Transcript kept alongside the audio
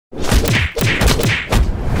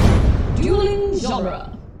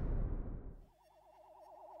genre.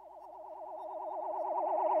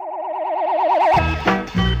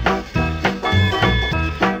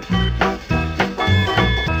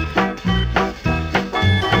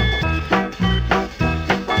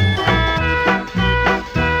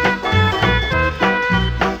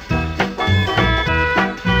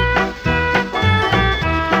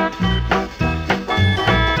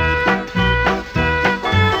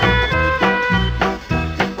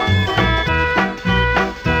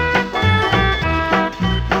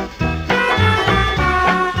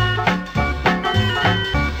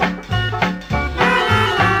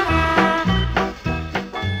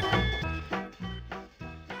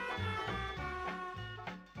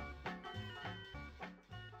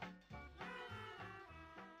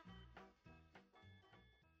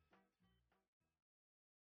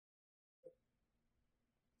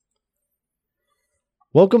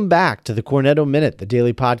 Welcome back to the Cornetto Minute, the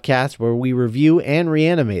daily podcast where we review and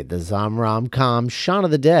reanimate the rom-com Shaun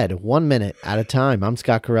of the Dead 1 minute at a time. I'm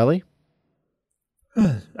Scott Corelli.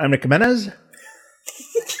 I'm Nick Jimenez.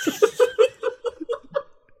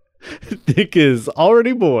 Nick is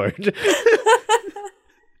already bored.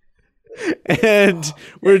 And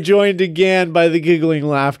we're joined again by the giggling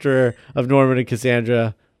laughter of Norman and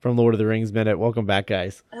Cassandra from Lord of the Rings Minute. Welcome back,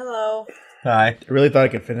 guys. Hello. Hi. I really thought I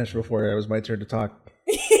could finish before it was my turn to talk.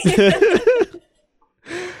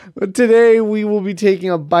 But today we will be taking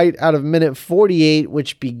a bite out of minute 48,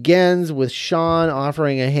 which begins with Shaun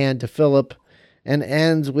offering a hand to Philip and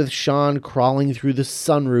ends with Shaun crawling through the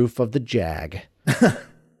sunroof of the Jag.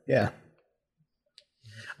 Yeah.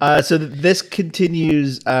 So this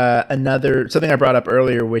continues something I brought up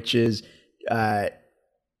earlier, which is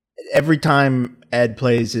every time Ed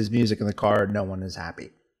plays his music in the car, no one is happy.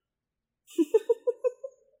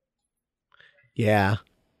 Yeah.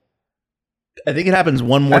 I think it happens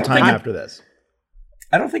one more time after this.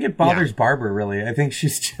 I don't think it bothers Barbara, really. I think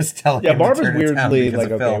she's just telling him Barbara's to turn it down weirdly because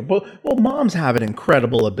like, of okay. Phil. Well, moms have an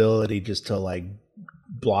incredible ability just to like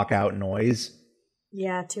block out noise.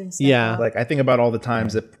 Yeah, tune stuff Yeah. out. Like I think about all the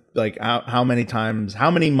times that like how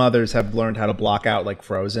many mothers have learned how to block out like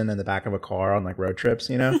Frozen in the back of a car on like road trips,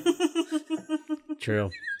 you know? True.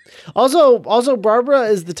 Also, Barbara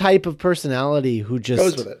is the type of personality who just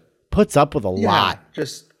Goes with it. puts up with a lot.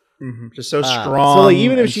 Just so strong. So like,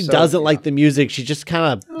 even if and she so- doesn't like the music, she just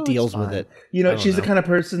kind of deals with it. You know, I she's don't the kind of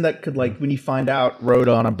person that could like when you find out rode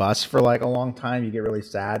on a bus for like a long time, you get really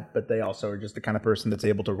sad. But they also are just the kind of person that's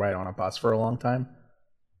able to ride on a bus for a long time.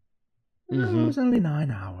 Mhm. It was only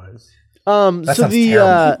 9 hours. That So sounds the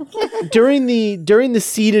terrible. during the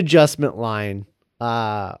seat adjustment line,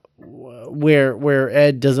 where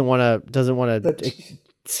Ed doesn't want to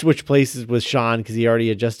switch places with Shaun because he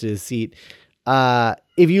already adjusted his seat.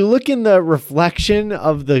 If you look in the reflection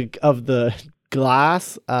of the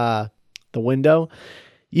glass, the window,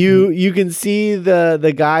 you can see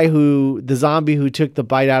the zombie who took the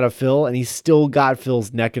bite out of Phil, and he's still got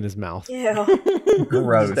Phil's neck in his mouth. Ew.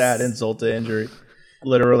 Gross. That insult to injury.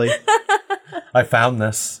 Literally. I found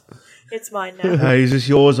this. It's mine now. Hey, is this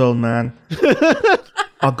yours, old man?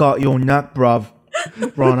 I got your neck, bruv.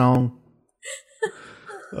 Run on.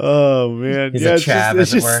 Oh man, He's yeah, a it's chav, just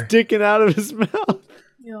as it were. sticking out of his mouth.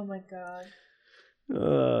 Oh my god.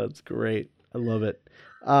 Oh, it's great. I love it.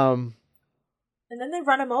 And then they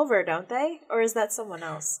run him over, don't they? Or is that someone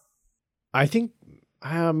else? I think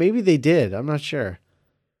maybe they did. I'm not sure.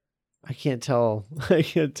 I can't tell. I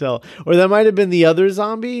can't tell. Or that might have been the other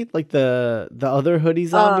zombie, like the other hoodie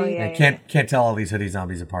zombie. yeah. I can't tell all these hoodie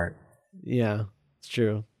zombies apart. Yeah, it's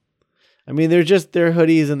true. I mean, they're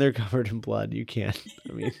hoodies and they're covered in blood. You can't.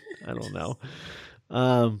 I mean, I don't know.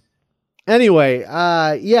 Anyway,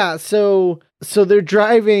 yeah. So they're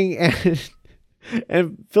driving and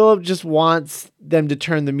Philip just wants them to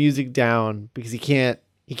turn the music down because he can't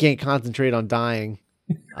concentrate on dying.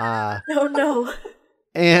 Oh no.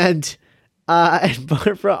 And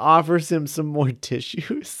Barbara offers him some more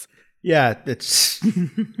tissues. Yeah, this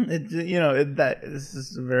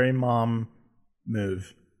is a very mom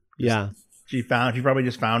move. Yeah. She probably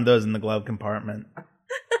just found those in the glove compartment. Oh,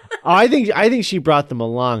 I think she brought them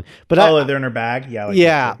along, but they're in her bag. Yeah,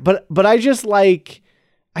 yeah, but I just love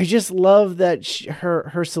that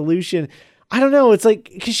her solution. I don't know. It's like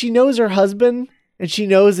because she knows her husband and she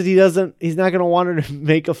knows that he's not going to want her to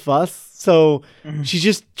make a fuss, so she's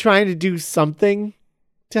just trying to do something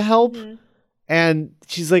to help. And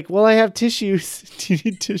she's like, "Well, I have tissues. Do you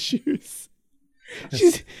need tissues?"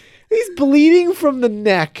 He's bleeding from the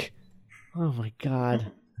neck. Oh my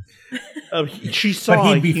god. She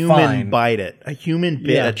saw a he'd be human fine. bite it. A human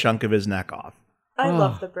bit Yeah. a chunk of his neck off. I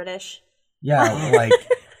love the British. Yeah, like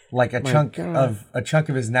like a My chunk God.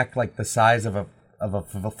 of his neck, like the size of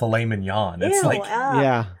a filet mignon. It's Ew, like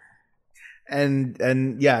Yeah.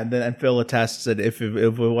 And yeah, and Phil attests that if it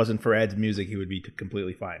wasn't for Ed's music, he would be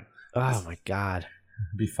completely fine. Oh my God.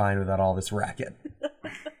 be fine without all this racket.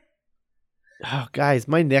 Oh, guys,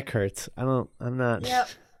 my neck hurts. I'm not.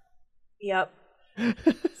 Yep.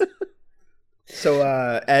 So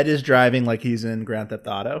Ed is driving like he's in Grand Theft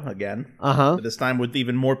Auto again. Uh-huh. But this time with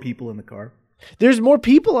even more people in the car. There's more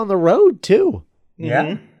people on the road too.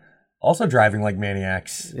 Yeah. Also driving like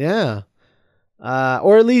maniacs. Yeah.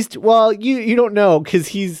 Or at least, well, you don't know because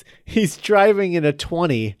he's driving in a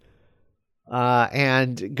 20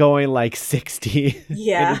 and going like 60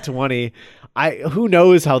 Yeah. in a 20. Who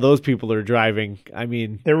knows how those people are driving? I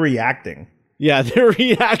mean, They're reacting. yeah, they're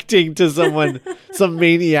reacting to some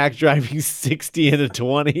maniac driving 60 in a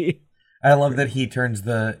 20. I love that he turns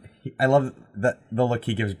I love the look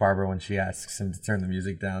he gives Barbara when she asks him to turn the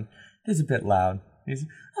music down. It's a bit loud. He's,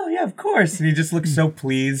 oh yeah, of course. And he just looks so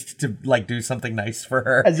pleased to like do something nice for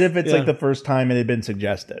her. As if it's like the first time it had been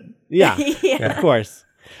suggested. Yeah, Yeah. of course.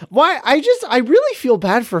 Why? I really feel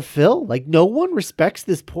bad for Phil. Like, no one respects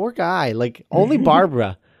this poor guy. Like, only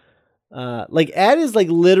Barbara. Like, Ed is like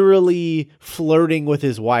literally flirting with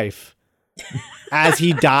his wife as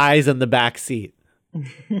he dies in the back seat.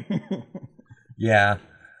 Yeah.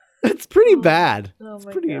 It's pretty bad. Oh It's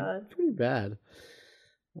my pretty God. bad.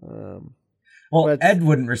 Well, But- Ed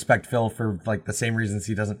wouldn't respect Phil for like the same reasons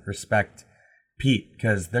he doesn't respect Pete,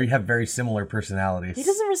 because they have very similar personalities. He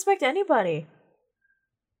doesn't respect anybody.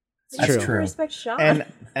 He That's doesn't true. respect Sean.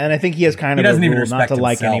 And I think he has kind He of a doesn't even rule not respect to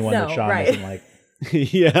like himself. anyone that No, Sean right. doesn't like.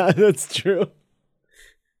 Yeah, that's true.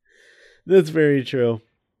 That's very true.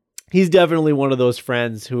 He's definitely one of those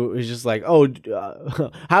friends who is just like, oh,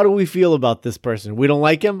 how do we feel about this person? We don't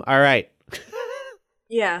like him? All right.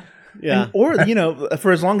 yeah. Yeah. Or, you know,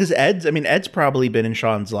 for as long as Ed's probably been in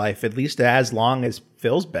Sean's life, at least as long as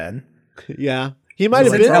Phil's been. Yeah. He might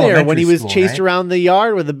have it's been there when elementary he was school, chased right? around the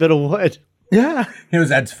yard with a bit of wood. Yeah. It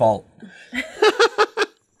was Ed's fault.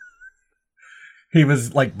 He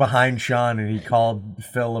was like behind Sean and he called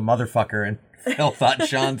Phil a motherfucker and Phil thought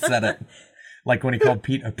Sean said it. Like when he called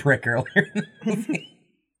Pete a prick earlier in the movie.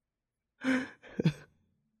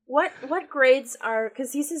 What grades are?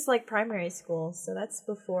 Because he says like primary school, so that's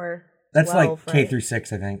before. That's 12, like K right? through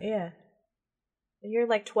 6, I think. Yeah. And you're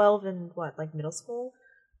like 12 in what, like middle school?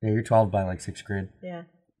 Yeah, you're 12 by like 6th grade. Yeah.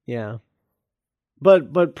 Yeah.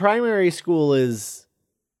 But primary school isn't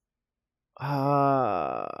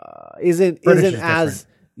British is as different.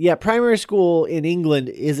 yeah, primary school in England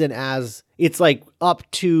isn't as, it's like up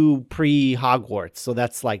to pre-Hogwarts. So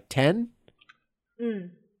that's like 10? Mm.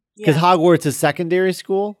 Because Yeah. Hogwarts is secondary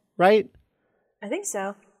school, right? I think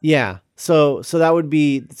so. Yeah. So that would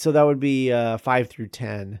be 5 through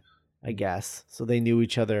 10, I guess. So they knew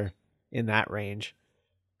each other in that range.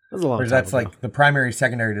 That was a long Whereas time that's ago. like the primary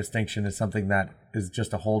secondary distinction is something that is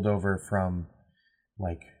just a holdover from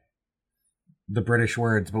like the British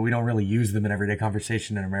words, but we don't really use them in everyday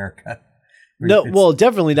conversation in America. No, It's- well,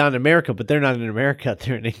 definitely not in America, but they're not in America.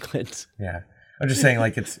 They're in England. yeah. I'm just saying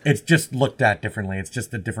like it's just looked at differently. It's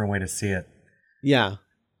just a different way to see it. Yeah.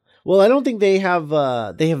 Well, I don't think they have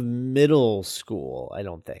middle school, I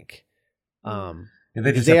don't think.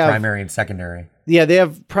 They just They have have- primary and secondary. Yeah, they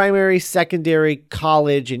have primary, secondary,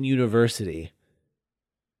 college, and university.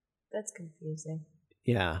 That's confusing.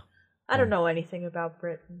 Yeah. I don't know anything about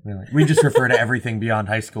Britain. Really. We just refer to everything beyond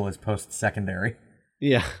high school as post-secondary.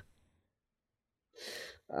 Yeah.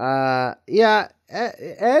 Yeah,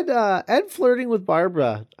 Ed flirting with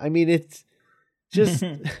Barbara. I mean, it's just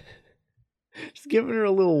just giving her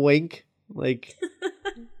a little wink, like,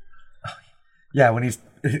 Yeah, when it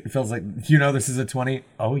feels like, you know, this is a 20.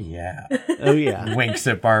 Oh yeah. oh yeah, Winks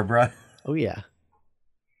at Barbara. oh yeah.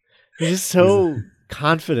 He's just so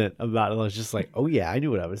confident about it. I was just like, oh yeah, I knew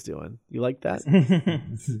what I was doing. You like that?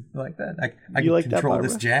 Like that. I You can like that, control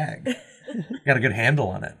this Barbara? Jag. Got a good handle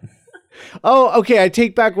on it. Oh, okay. I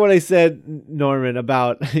take back what I said, Norman,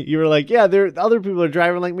 about you were like, yeah, other people are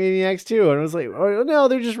driving like maniacs too. And I was like, oh, no,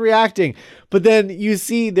 they're just reacting. But then you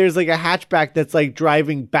see there's like a hatchback that's like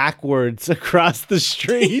driving backwards across the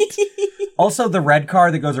street. Also, the red car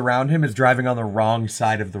that goes around him is driving on the wrong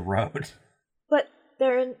side of the road. But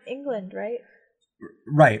they're in England, right?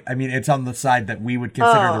 Right. I mean, it's on the side that we would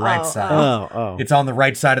consider the right side. Oh. It's on the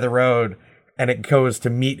right side of the road, and it goes to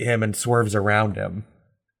meet him and swerves around him.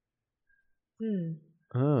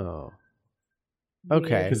 Oh.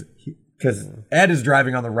 Okay. Because Ed is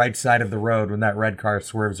driving on the right side of the road when that red car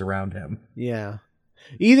swerves around him. Yeah.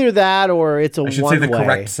 Either that or it's a I should one say the way.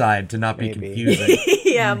 correct side to not be Maybe. confusing.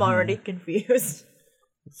 Yeah, I'm already confused.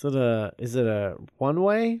 Is it a one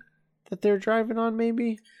way that they're driving on?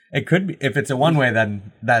 Maybe It could be. If it's a one way,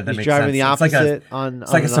 then that he's makes driving sense. the opposite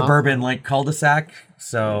It's like a suburban like cul-de-sac.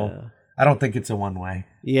 So I don't think it's a one way.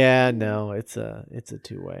 Yeah, no, it's a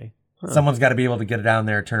two way. Huh. Someone's got to be able to get it down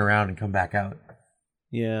there, turn around, and come back out.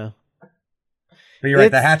 Yeah. But you're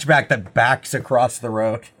right. The hatchback that backs across the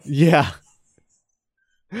road. Yeah.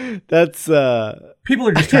 That's people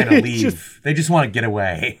are just trying to leave. They just want to get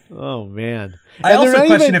away. Oh man. I also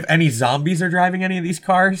question if any zombies are driving any of these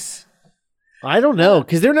cars. I don't know,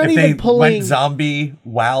 because they're not if even they pulling went zombie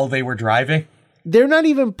while they were driving. They're not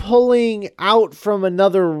even pulling out from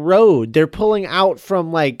another road. They're pulling out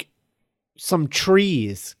from like some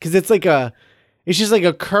trees, because it's just like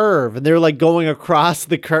a curve, and they're like going across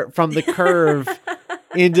the from the curve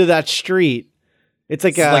into that street. It's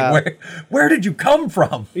like where did you come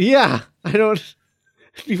from? Yeah, I don't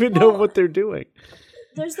even know what they're doing.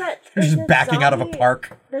 There's that. They're just backing out of a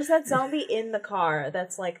park. There's that zombie in the car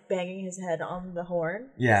that's like banging his head on the horn.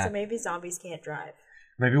 Yeah. So maybe zombies can't drive.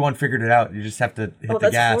 Maybe one figured it out. You just have to hit the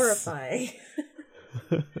gas. That's horrifying.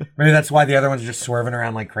 Maybe that's why the other ones are just swerving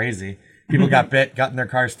around like crazy. People got bit, got in their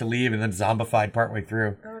cars to leave, and then zombified partway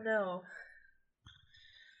through. Oh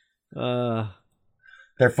no.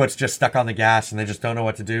 Their foot's just stuck on the gas, and they just don't know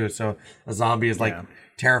what to do. So a zombie is like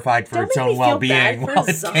terrified for its own well-being while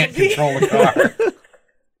it can't control the car.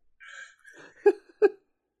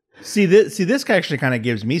 See this actually kind of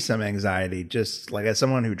gives me some anxiety, just like as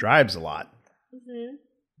someone who drives a lot. Mm-hmm.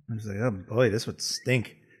 I was like, oh boy, this would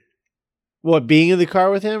stink. What, being in the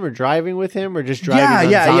car with him, or driving with him, or just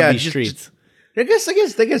driving on zombie streets? I guess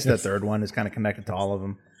the third one is kind of connected to all of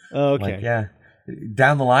them. Oh, okay. Like,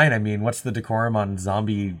 down the line, I mean, what's the decorum on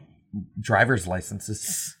zombie driver's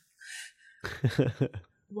licenses?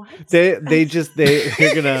 What? They're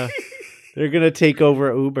gonna take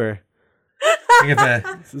over Uber.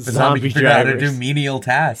 If the zombie can figure out how to do menial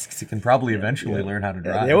tasks, he can probably eventually learn how to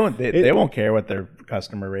drive. They won't care what their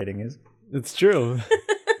customer rating is. It's true.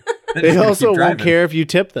 They also won't care if you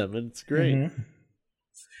tip them. It's great. Mm-hmm.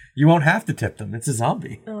 You won't have to tip them. It's a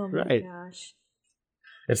zombie. Oh my gosh.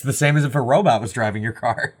 It's the same as if a robot was driving your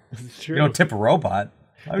car. It's true. You don't tip a robot.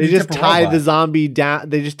 They just tie the zombie down.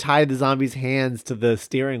 They just tie the zombie's hands to the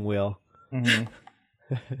steering wheel. Mm-hmm.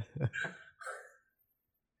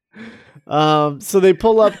 So they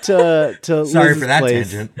pull up to Sorry Liz's for that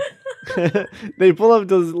place. tangent. They pull up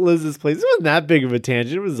to Liz's place. It wasn't that big of a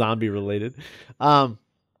tangent. It was zombie related.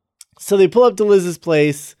 So they pull up to Liz's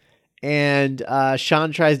place, and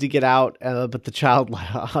SHAUN tries to get out, but the child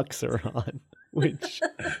locks are on. Which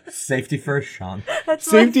safety first, SHAUN. That's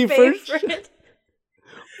safety my favorite.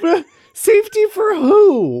 First. Safety for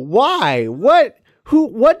who? Why? What? Who?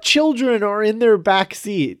 What children are in their back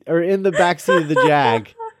seat or in the back seat of the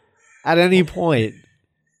Jag at any point?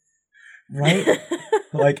 Right?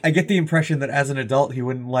 Like, I get the impression that as an adult, he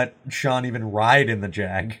wouldn't let SHAUN even ride in the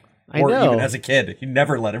Jag. I or know. even as a kid, he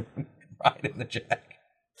never let him ride in the Jag.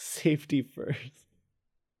 Safety first.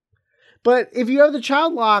 But if you have the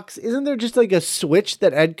child locks, isn't there just like a switch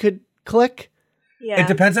that Ed could click? Yeah. It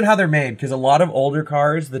depends on how they're made, because a lot of older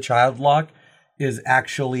cars, the child lock is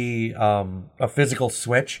actually a physical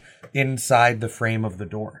switch inside the frame of the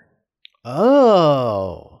door.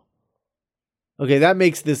 Oh. Okay,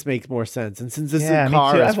 this makes more sense. And since this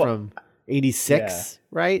car is from 86,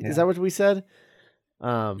 right? Yeah. Is that what we said?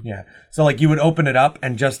 Yeah. So like you would open it up,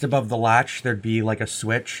 and just above the latch there'd be like a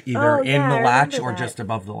switch either in the latch or just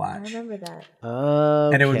above the latch. I remember that.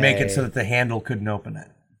 Okay. And it would make it so that the handle couldn't open it.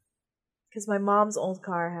 Because my mom's old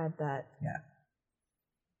car had that. Yeah.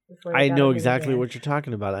 I know exactly what you're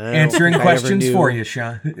talking about. Answering questions for you,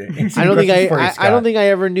 SHAUN. I don't think I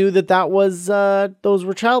ever knew that was those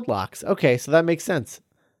were child locks. Okay, so that makes sense.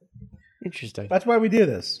 Interesting. That's why we do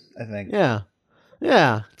this, I think.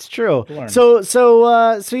 Yeah, it's true. So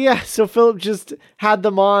Philip just had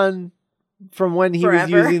them on from when he was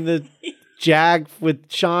using the Jag with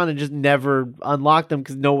SHAUN and just never unlocked them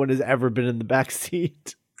because no one has ever been in the back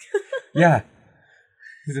seat. Yeah.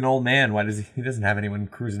 He's an old man. Why does he doesn't have anyone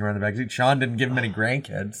cruising around the back seat? SHAUN didn't give him any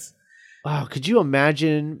grandkids. Oh, could you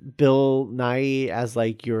imagine Bill Nye as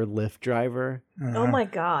like your Lyft driver? Oh my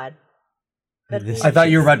God. I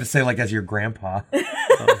thought you were about to say like as your grandpa.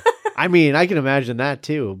 I mean, I can imagine that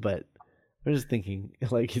too, but I'm just thinking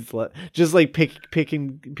like he's just like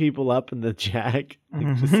picking people up in the Jag.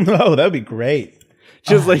 Like that'd be great.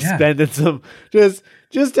 Just spending some just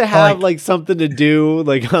to have like something to do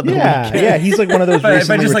like on the weekend. Yeah, he's like one of those recently if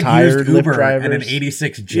I just retired like used Uber Lyft drivers. and an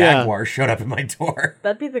 '86 Jaguar showed up at my door.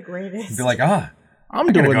 That'd be the greatest. I'd be like, I'm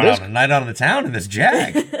doing gonna go this out a night on the town in this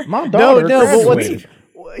Jag. My daughter. No, but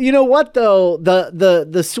You know what though?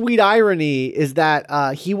 The sweet irony is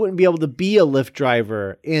that he wouldn't be able to be a Lyft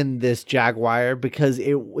driver in this Jaguar because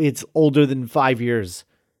it's older than 5 years.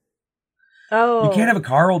 Oh. You can't have a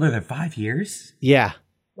car older than 5 years? Yeah.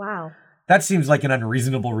 Wow. That seems like an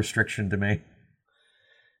unreasonable restriction to me.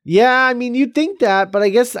 Yeah, I mean, you'd think that, but I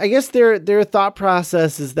guess their thought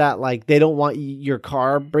process is that like they don't want your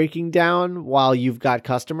car breaking down while you've got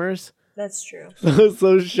customers. That's true.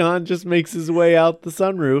 So Sean just makes his way out the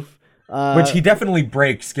sunroof. Which he definitely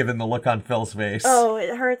breaks given the look on Phil's face. Oh,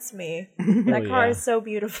 it hurts me. That car is so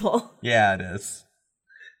beautiful. Yeah, it is.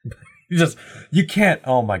 You can't,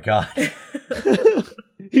 oh my God.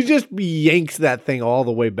 He just yanks that thing all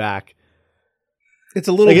the way back. It's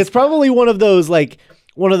a little. Like it's probably one of those half-seas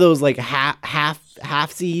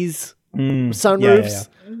sunroofs,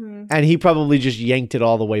 Mm-hmm. and he probably just yanked it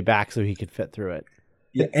all the way back so he could fit through it.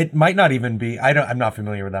 It might not even be, I'm not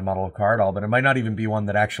familiar with that model of car at all, but it might not even be one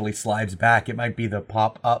that actually slides back. It might be the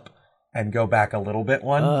pop up and go back a little bit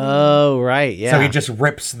one. Oh, right, yeah. So he just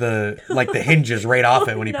rips the hinges right off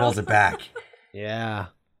it when he pulls it back. Yeah.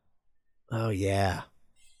 Oh, yeah.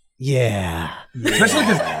 Yeah.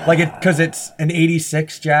 Especially because it's an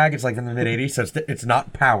 86 Jag. It's like in the mid 80s, so it's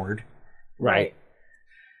not powered. Right.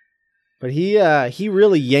 But he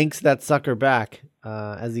really yanks that sucker back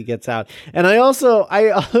as he gets out. And I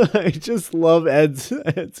just love Ed's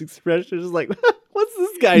expression. Just like, what's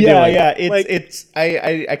this guy doing? Yeah.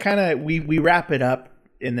 I kind of we wrap it up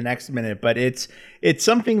in the next minute, but it's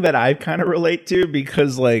something that I kind of relate to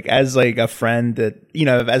because like as like a friend that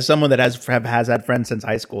as someone that has had friends since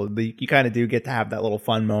high school, you kind of do get to have that little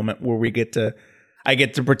fun moment where I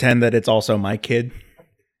get to pretend that it's also my kid.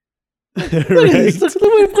 Right?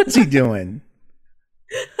 What's he doing?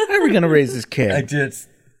 How are we gonna raise this kid?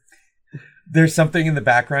 There's something in the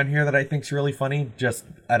background here that I think's really funny, just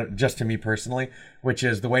to me personally, which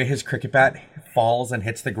is the way his cricket bat falls and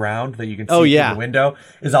hits the ground that you can see through the window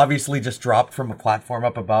is obviously just dropped from a platform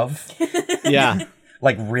up above. Yeah.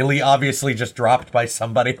 Like really obviously just dropped by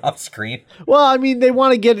somebody off screen. Well, I mean, they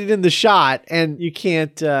want to get it in the shot, and you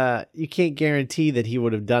can't guarantee that he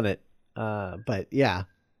would have done it. But yeah,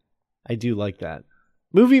 I do like that.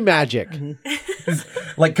 Movie magic.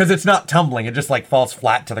 Like, because it's not tumbling, it just like falls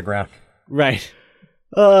flat to the ground. Right.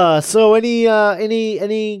 So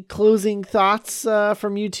any closing thoughts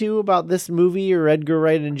from you two about this movie or Edgar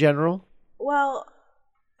Wright in general? Well,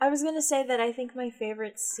 I was gonna say that I think my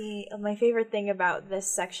favorite thing about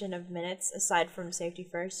this section of minutes, aside from Safety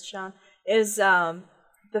First, Sean, is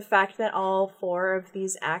the fact that all 4 of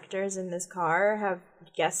these actors in this car have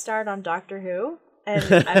guest starred on Doctor Who,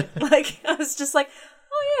 and I was just like,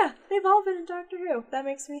 oh yeah, they've all been in Doctor Who. That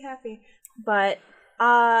makes me happy. But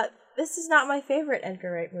this is not my favorite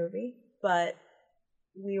Edgar Wright movie, but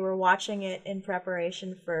we were watching it in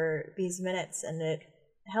preparation for these minutes, and it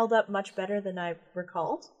held up much better than I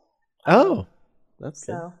recalled. Oh, that's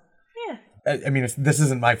so good. Yeah. I mean, this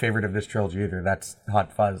isn't my favorite of this trilogy either. That's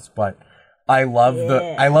Hot Fuzz, but I love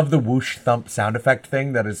the whoosh thump sound effect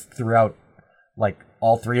thing that is throughout like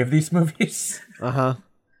all 3 of these movies. Uh-huh.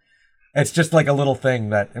 It's just like a little thing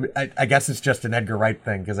that I guess it's just an Edgar Wright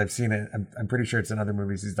thing because I've seen it. I'm pretty sure it's in other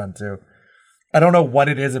movies he's done too. I don't know what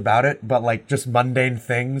it is about it, but like just mundane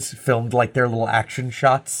things filmed like their little action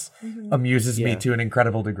shots amuses me to an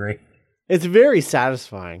incredible degree. It's very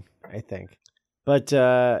satisfying, I think. But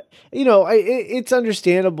it's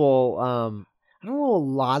understandable. I don't know a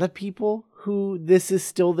lot of people who this is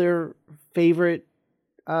still their favorite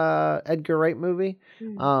Edgar Wright movie.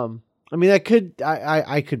 I mean, I could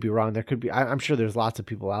be wrong. There could be. I'm sure there's lots of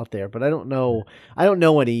people out there, but I don't know. I don't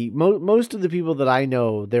know any. Most of the people that I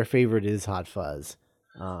know, their favorite is Hot Fuzz.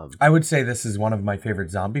 I would say this is one of my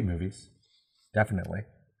favorite zombie movies. Definitely.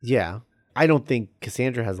 Yeah, I don't think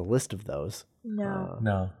Cassandra has a list of those. No.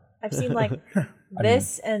 No. I've seen like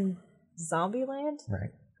this and Zombieland.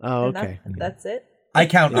 Right. Oh, okay. That's it. I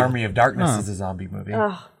count Army of Darkness as a zombie movie.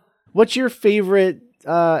 Oh. What's your favorite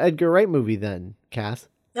Edgar Wright movie then, Cass?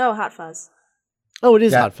 Oh, Hot Fuzz. Oh, it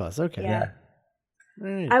is Hot Fuzz. Okay. Yeah.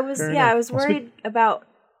 Right, I was worried about,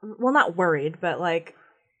 well, not worried, but like,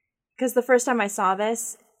 because the first time I saw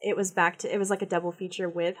this, it was like a double feature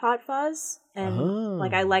with Hot Fuzz, and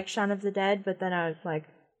like I liked Shaun of the Dead, but then I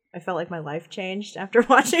felt like my life changed after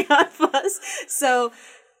watching Hot Fuzz. So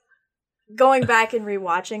going back and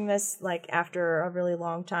rewatching this like after a really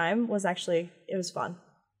long time it was fun.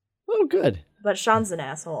 Oh, good. But Sean's an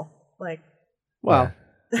asshole. Like, well.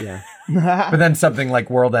 Yeah. But then something like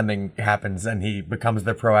world ending happens and he becomes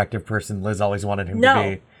the proactive person Liz always wanted him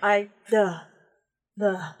to be.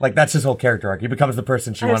 Like that's his whole character arc. He becomes the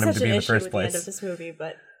person she wanted him to be in the first place. The end of this movie,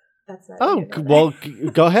 but That's not. Oh, well,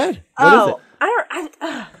 go ahead. What is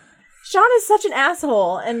it? Sean is such an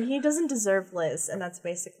asshole, and he doesn't deserve Liz, and that's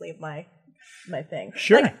basically my thing.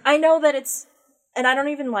 Sure. Like, I know that it's, and I don't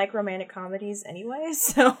even like romantic comedies anyway,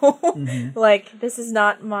 so like this is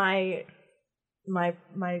not my like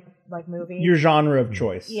movie. Your genre of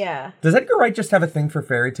choice. Yeah. Does Edgar Wright just have a thing for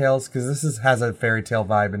fairy tales? Because has a fairy tale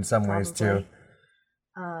vibe in some ways too.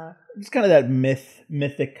 It's kind of that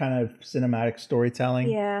mythic kind of cinematic storytelling.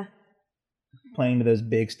 Yeah. Playing to those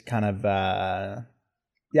big kind of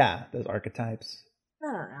those archetypes. I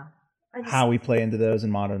don't know. How we play into those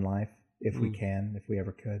in modern life, if we can, if we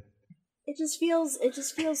ever could. It just feels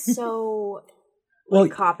so Well,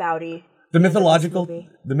 cop-outy. The mythological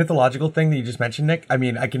thing that you just mentioned, Nick. I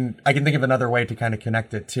mean, I can think of another way to kind of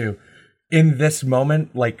connect it too. In this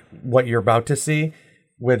moment, like what you're about to see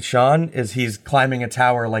with Sean is he's climbing a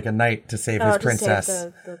tower like a knight to save his princess.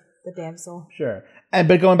 Save the damsel. Sure.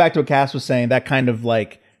 But going back to what Cass was saying, that kind of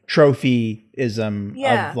like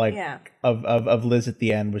trophyism of like of Liz at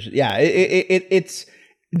the end, which it's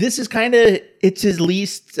this is kind of it's his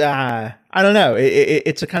least I don't know,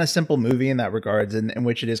 it's a kind of simple movie in that regards, in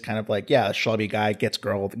which it is kind of like a schlubby guy gets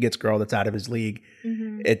girl that's out of his league.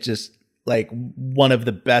 It's just like one of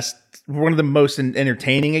the most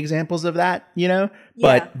entertaining examples of that,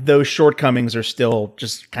 but those shortcomings are still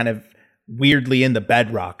just kind of weirdly in the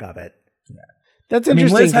bedrock of it. That's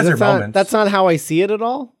interesting. Liz has her moments. That's not how I see it at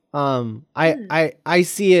all. I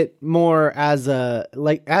see it more as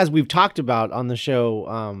as we've talked about on the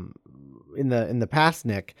show in the past,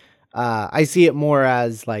 Nick. I see it more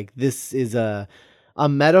as like this is a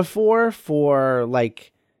metaphor for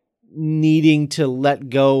like needing to let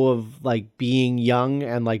go of like being young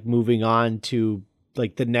and like moving on to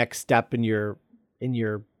like the next step in your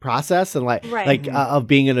process and of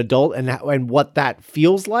being an adult and what that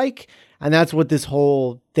feels like. And that's what this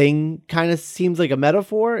whole thing kind of seems like a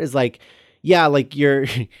metaphor is like, like you're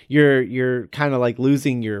kind of like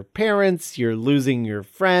losing your parents, you're losing your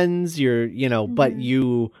friends, but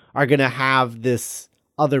you are going to have this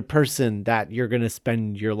other person that you're going to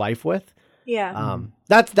spend your life with. Yeah.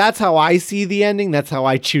 That's how I see the ending. That's how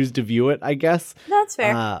I choose to view it, I guess. That's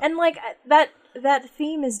fair. And like that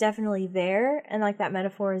theme is definitely there, and like that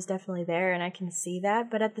metaphor is definitely there, and I can see that.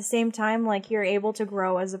 But at the same time, like you're able to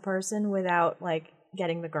grow as a person without like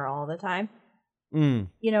getting the girl all the time. You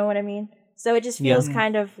know what I mean? So it just feels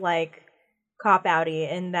kind of like cop-outy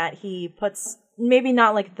in that he puts maybe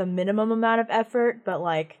not like the minimum amount of effort, but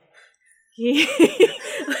like he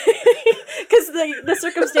because the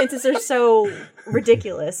circumstances are so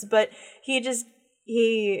ridiculous. But he doesn't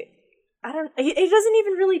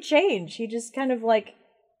even really change. He just kind of like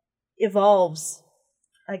evolves,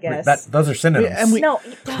 I guess. Those are synonyms. You know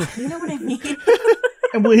what I mean?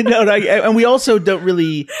 And we also don't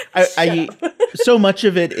really. So much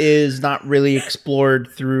of it is not really explored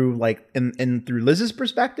through like through Liz's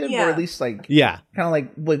perspective, or at least like kind of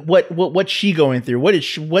like what's she going through?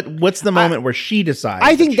 What's the moment where she decides?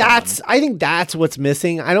 I think that's what's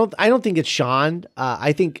missing. I don't think it's Sean.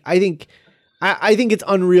 I think it's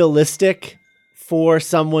unrealistic for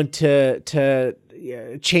someone to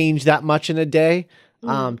change that much in a day,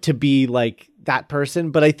 to be like that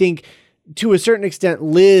person. But I think to a certain extent,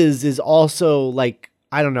 Liz is also like,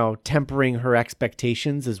 I don't know, tempering her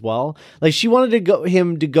expectations as well. Like she wanted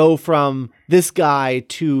him to go from this guy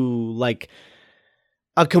to like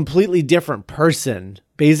a completely different person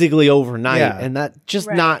basically overnight, and that's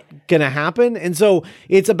just not gonna happen. And so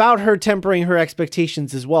it's about her tempering her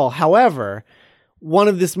expectations as well. However, one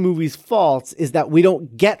of this movie's faults is that we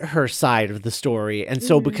don't get her side of the story. And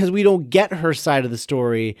so because we don't get her side of the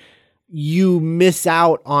story, you miss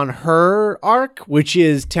out on her arc, which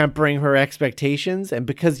is tempering her expectations. And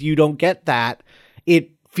because you don't get that,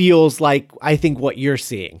 it feels like, I think, what you're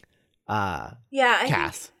seeing.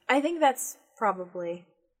 Cass. I think that's probably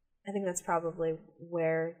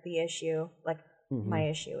where the issue, like my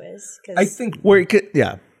issue is. I think where it could,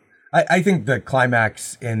 I think the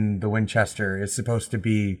climax in the Winchester is supposed to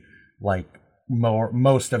be like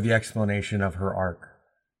most of the explanation of her arc.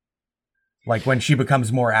 Like when she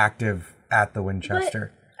becomes more active at the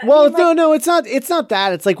Winchester. No, it's not. It's not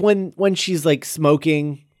that. It's like when she's like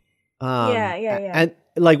smoking. And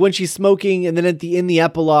like when she's smoking, and then in the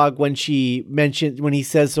epilogue when he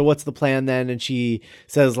says, "So what's the plan then?" And she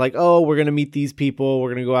says like, "Oh, we're gonna meet these people. We're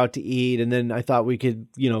gonna go out to eat, and then I thought we could,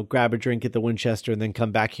 grab a drink at the Winchester, and then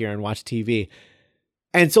come back here and watch TV."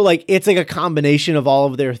 And so like it's like a combination of all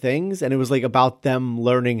of their things, and it was like about them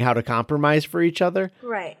learning how to compromise for each other.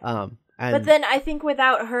 Right. But then I think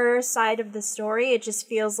without her side of the story, it just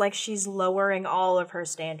feels like she's lowering all of her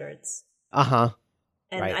standards. Uh-huh.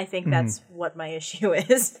 And Right. I think that's what my issue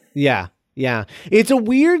is. Yeah. Yeah. It's a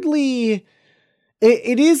weirdly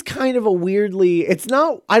it is kind of a weirdly it's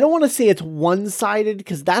not I don't want to say it's one-sided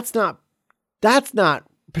because that's not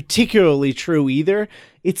particularly true either.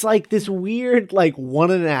 It's like this weird like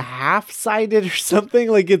 1.5 sided or something.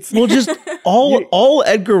 Like it's Well, just all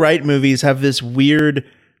Edgar Wright movies have this weird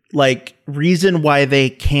like reason why they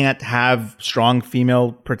can't have strong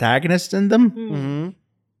female protagonists in them. mm-hmm.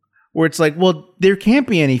 Where it's like, well, there can't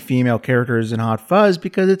be any female characters in Hot Fuzz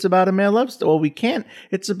because it's about a male love story. Well, we can't.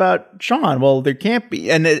 It's about Sean. Well, there can't be.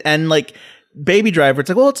 And like Baby Driver, it's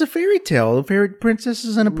like, well, it's a fairy tale. A fairy princess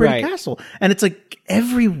is in a pretty Right. castle. And it's like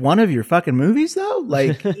every one of your fucking movies, though.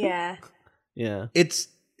 Like, Yeah. Yeah. it's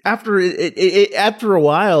after after a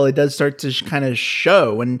while, it does start to kind of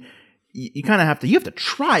show, and you kind of have to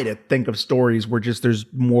try to think of stories where just there's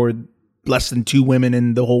less than 2 women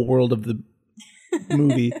in the whole world of the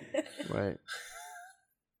movie. Right.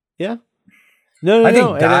 Yeah. No. I think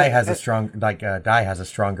And Di has a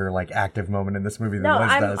stronger like active moment in this movie than No, Liz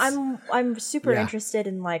does. I'm super Yeah. interested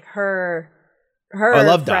in like her I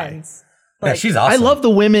love Di. friends. Yeah, Like, she's awesome. I love the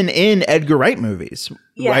women in Edgar Wright movies.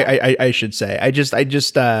 Yeah. I should say. I don't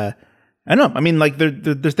know. I mean, like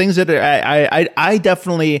there's things that I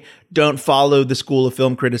definitely don't follow the school of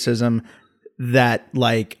film criticism that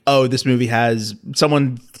like, oh, this movie has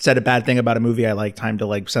someone said a bad thing about a movie I like, time to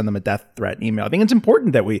like send them a death threat email. I think it's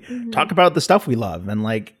important that we talk about the stuff we love and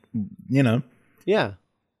like, yeah.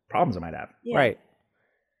 problems I might have. Yeah. Right.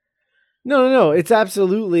 No. It's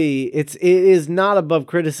absolutely it is not above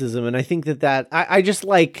criticism, and I think that I just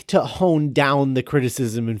like to hone down the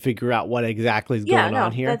criticism and figure out what exactly is going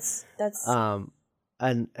on here. That's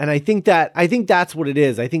And I think that's what it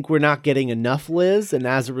is. I think we're not getting enough Liz, and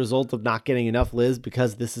as a result of not getting enough Liz,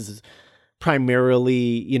 because this is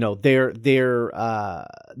primarily,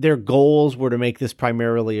 their goals were to make this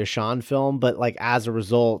primarily a Shaun film, but like as a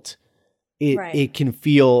result, it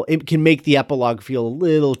can make the epilogue feel a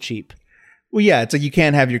little cheap. Well, yeah, it's like you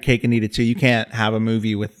can't have your cake and eat it too. You can't have a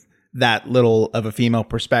movie with that little of a female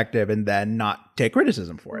perspective and then not take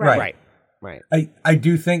criticism for it. Right. I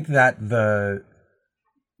do think that the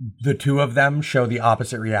two of them show the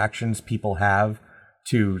opposite reactions people have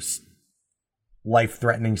to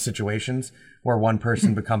life-threatening situations, where one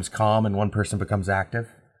person becomes calm and one person becomes active.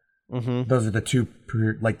 Mm-hmm. Those are the two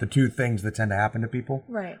things that tend to happen to people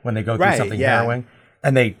Right. when they go through something harrowing,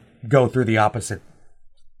 and they go through the opposite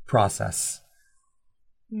process.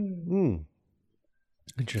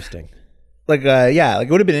 Interesting. Like it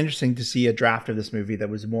would have been interesting to see a draft of this movie that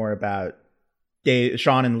was more about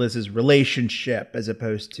Sean and Liz's relationship as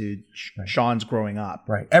opposed to Sean's growing up.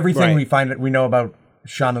 Right. Everything we know about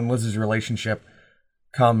Sean and Liz's relationship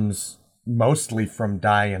comes mostly from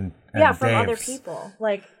Di and from Dave's. other people.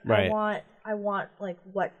 Like Right. I want like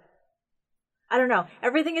what I don't know.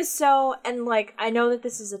 Everything is so, and like I know that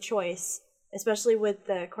this is a choice, especially with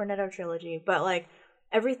the Cornetto trilogy, but like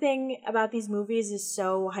everything about these movies is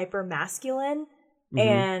so hyper masculine,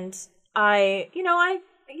 and I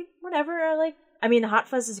mean, Hot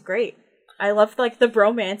Fuzz is great. I love like the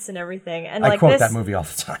bromance and everything, and I like quote that movie all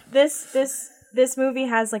the time. This movie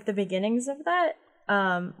has like the beginnings of that.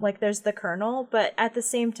 Like there's the Colonel, but at the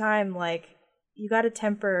same time, like you got to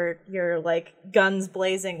temper your like guns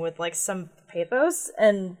blazing with like some pathos,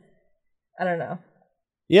 and I don't know.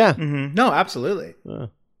 Yeah. Mm-hmm. No, absolutely.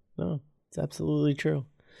 No, it's absolutely true.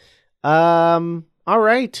 All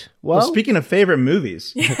right. Well, Speaking of favorite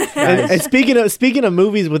movies, and speaking of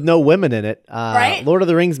movies with no women in it, Right? Lord of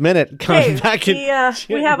the Rings minute coming back. We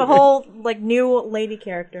have a whole like new lady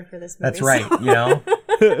character for this movie. That's right. You know,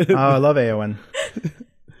 oh, I love Aowen.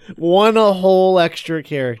 a whole extra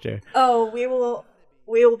character. Oh, we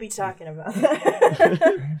will be talking about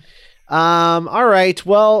that. All right.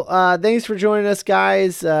 Well, thanks for joining us,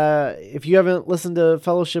 guys. If you haven't listened to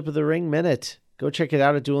Fellowship of the Ring Minute, go check it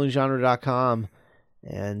out at duelinggenre.com.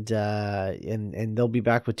 And they'll be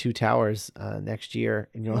back with Two Towers next year.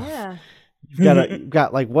 And you've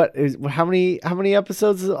got like how many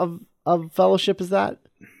episodes of Fellowship is that?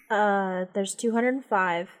 There's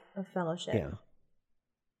 205 of Fellowship. Yeah.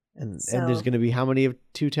 And there's going to be how many of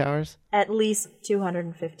Two Towers? At least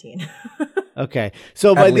 215. Okay.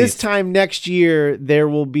 So by this time next year, there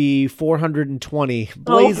will be 420.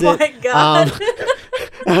 Blaze oh my God.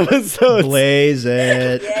 Episodes Blaze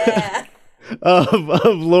it. Yeah. of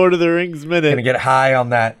Lord of the Rings Minute. gonna get high on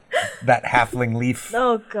that halfling leaf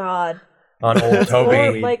Oh God. on old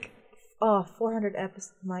Toby. Like 400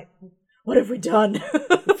 episodes. What have we done?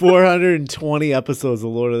 420 episodes of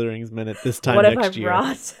Lord of the Rings Minute this time What have next I year.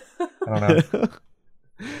 brought? I don't know.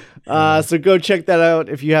 So go check that out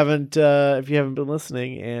if you haven't been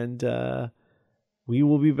listening, and we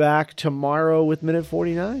will be back tomorrow with minute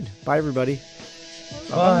 49. Bye, everybody.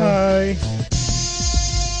 Bye.